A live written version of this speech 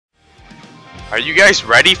Are you guys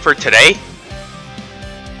ready for today?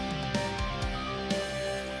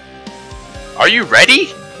 Are you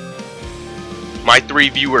ready? My 3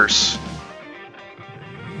 viewers.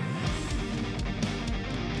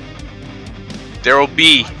 There will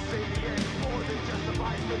be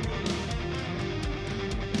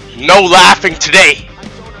no laughing today.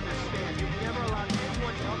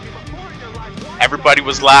 Everybody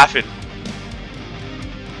was laughing.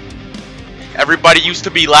 Everybody used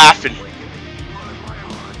to be laughing.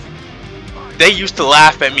 They used to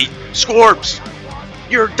laugh at me. Scorpz,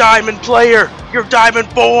 you're a diamond player. You're diamond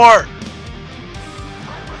 4.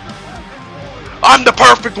 I'm the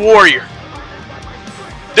perfect warrior.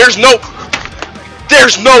 There's no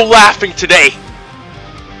laughing today.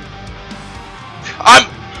 I'm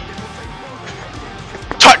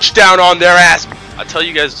touchdown on their ass. I'll tell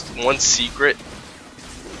you guys one secret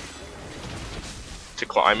to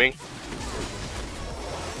climbing.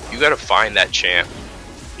 You gotta find that champ.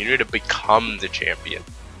 You need to become the champion.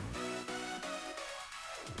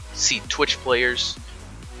 See, Twitch players,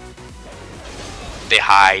 they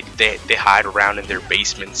hide. They hide around in their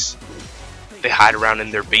basements. They hide around in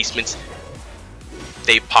their basements.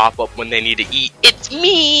 They pop up when they need to eat. It's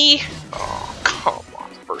me! Oh, come on.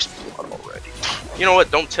 First blood already. You know what?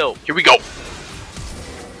 Don't tilt. Here we go.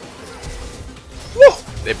 Woo!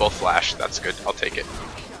 They both flash. That's good. I'll take it.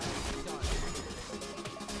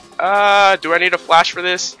 Do I need a flash for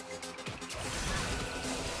this?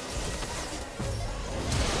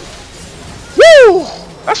 Woo!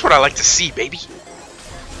 That's what I like to see, baby.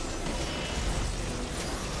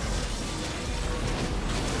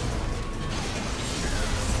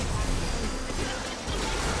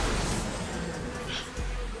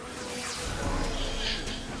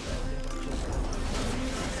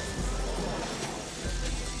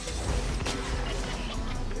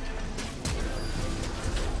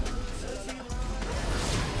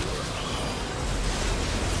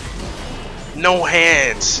 No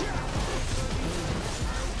hands.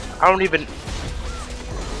 I don't even.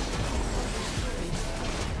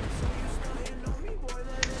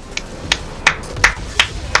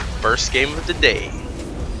 First game of the day.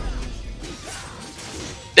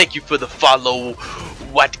 Thank you for the follow.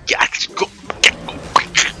 What got go?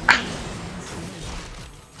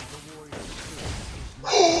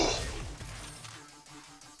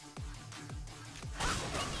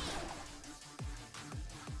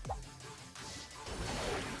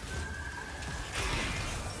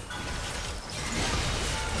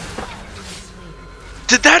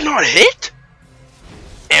 Did that not hit?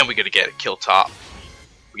 And we're gonna get a kill top.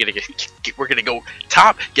 We're gonna go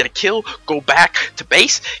top, get a kill, go back to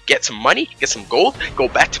base, get some money, get some gold, go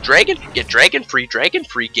back to dragon, get dragon, free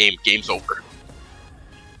game. Game's over.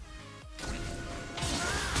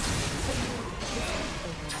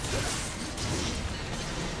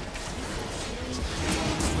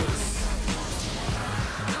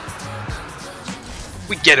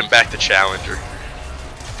 We get him back to challenger.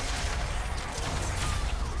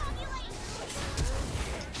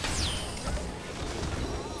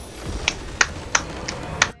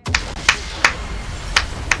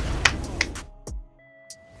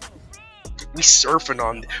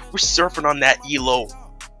 We're surfing on that elo.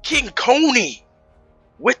 King Coney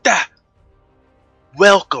with that.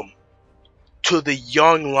 Welcome to the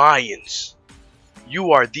Young Lions.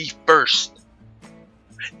 You are the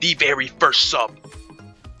very first sub.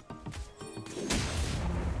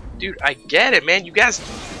 Dude, I get it, man. You guys,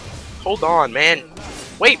 hold on, man.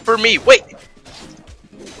 Wait for me. Wait.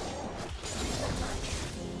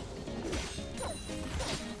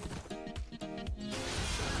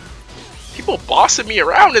 People bossing me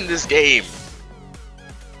around in this game.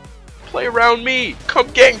 Play around me. Come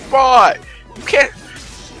gang bot. You can't.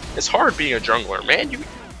 It's hard being a jungler, man. You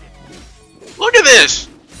look at this.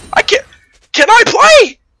 I can't. Can I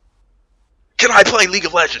play? Can I play League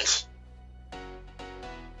of Legends?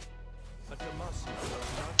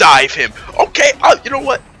 Dive him. Okay. You know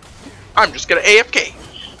what? I'm just gonna AFK.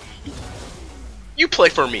 You play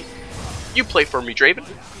for me. You play for me, Draven.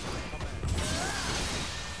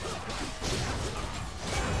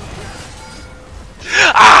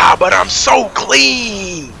 Ah, but I'm so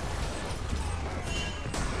clean.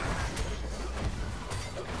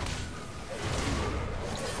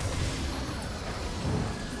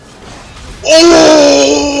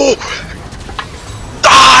 Oh!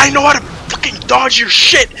 Ah, I know how to fucking dodge your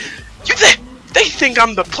shit. They think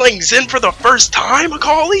I'm playing Zen for the first time,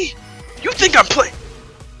 Akali? You think I'm playing?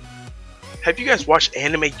 Have you guys watched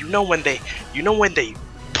anime? You know when they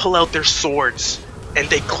pull out their swords and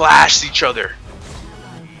they clash each other.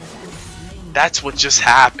 That's what just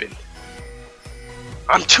happened.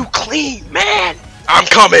 I'm too clean, man. I'm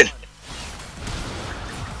coming.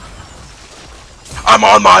 I'm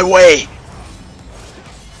on my way.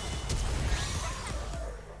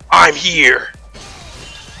 I'm here.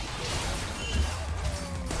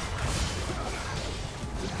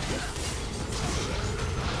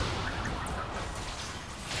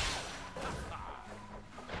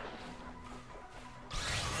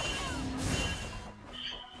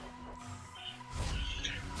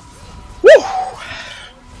 Woo! I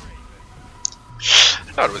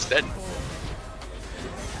thought it was dead.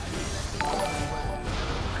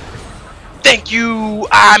 Thank you,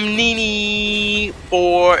 I'm Nini,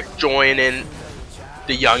 for joining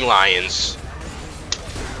the Young Lions.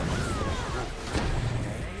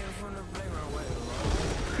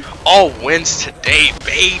 All wins today,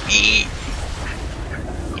 baby.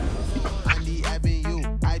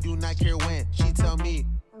 I do not care when she tell me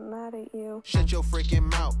I'm mad at you. Shut your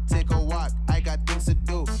freaking mouth, take a walk. I got things to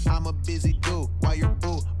do. I'm a busy dude. While you're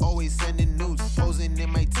boo, always sending nudes, posing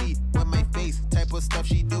in my teeth with my face, type of stuff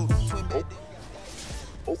she do. Oh.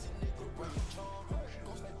 Oh.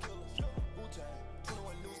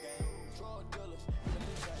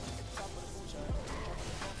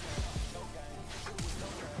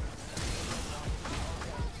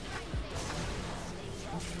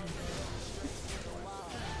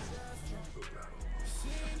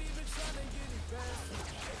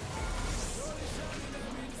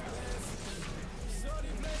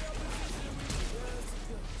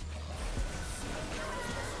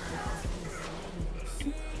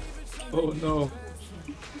 Oh no.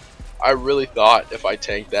 I really thought if I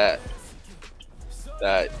tanked that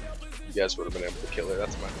you guys would have been able to kill her.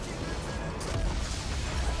 That's my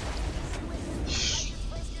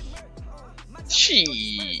shit.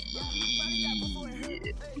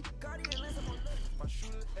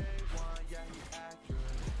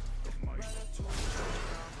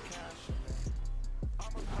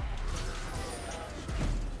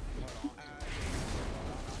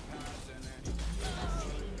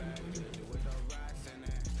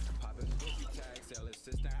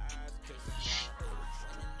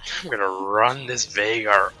 I'm gonna run this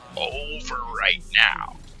Veigar over right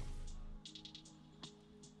now.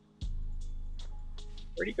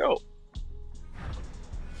 Where'd he go?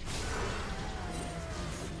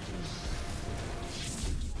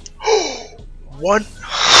 One.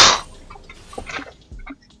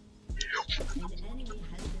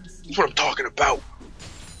 That's what I'm talking about.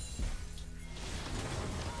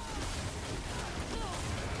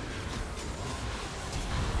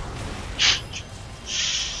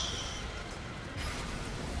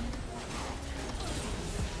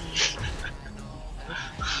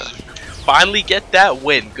 Finally get that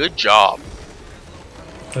win. Good job.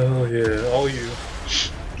 Oh yeah, all you.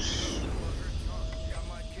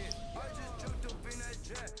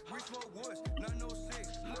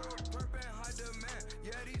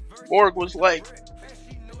 Borg was like,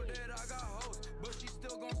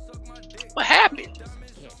 what happened?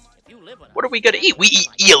 What are we gonna eat? We eat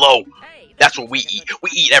ELO. That's what we eat.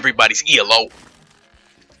 We eat everybody's ELO.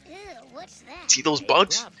 Ew, what's that? See those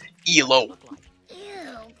bugs? ELO.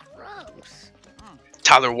 Ew, gross.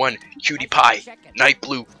 Tyler 1, Cutie Pie, Night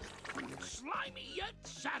Blue,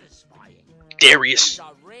 Darius,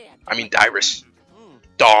 Dyrus,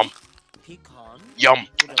 Dom, Yum,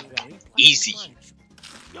 Easy,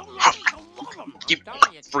 give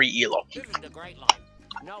free ELO.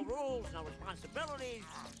 No rules, no responsibilities.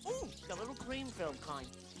 Ooh, the little cream filled kind.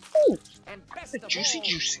 Ooh, and best of juicy, all,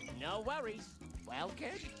 juicy. No worries. Well,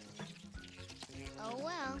 kid. Oh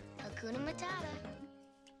well, Hakuna Matata.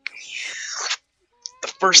 The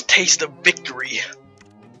first taste of victory.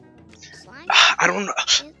 Slime I don't know.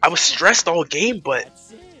 I was stressed all game, but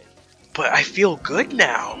I feel good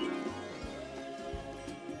now.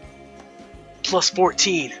 Plus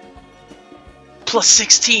 14. Plus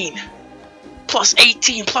 16. Plus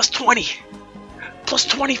 18. Plus 20. Plus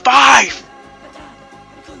 25.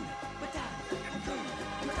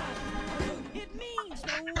 It means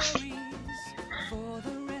no worries for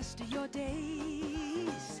the rest of your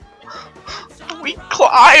days. We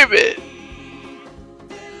climb it.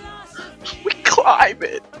 We climb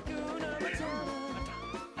it.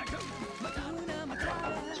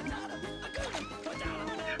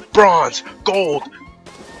 Bronze, gold,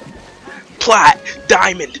 plat,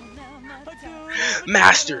 diamond,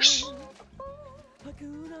 masters,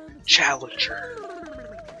 challenger.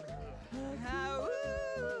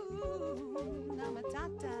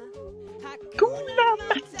 Hakuna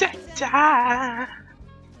Matata.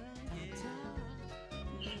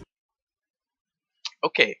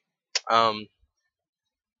 Okay.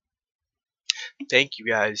 Thank you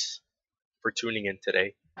guys for tuning in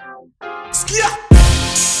today. Skia!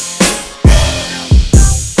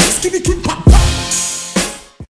 Skinny kid,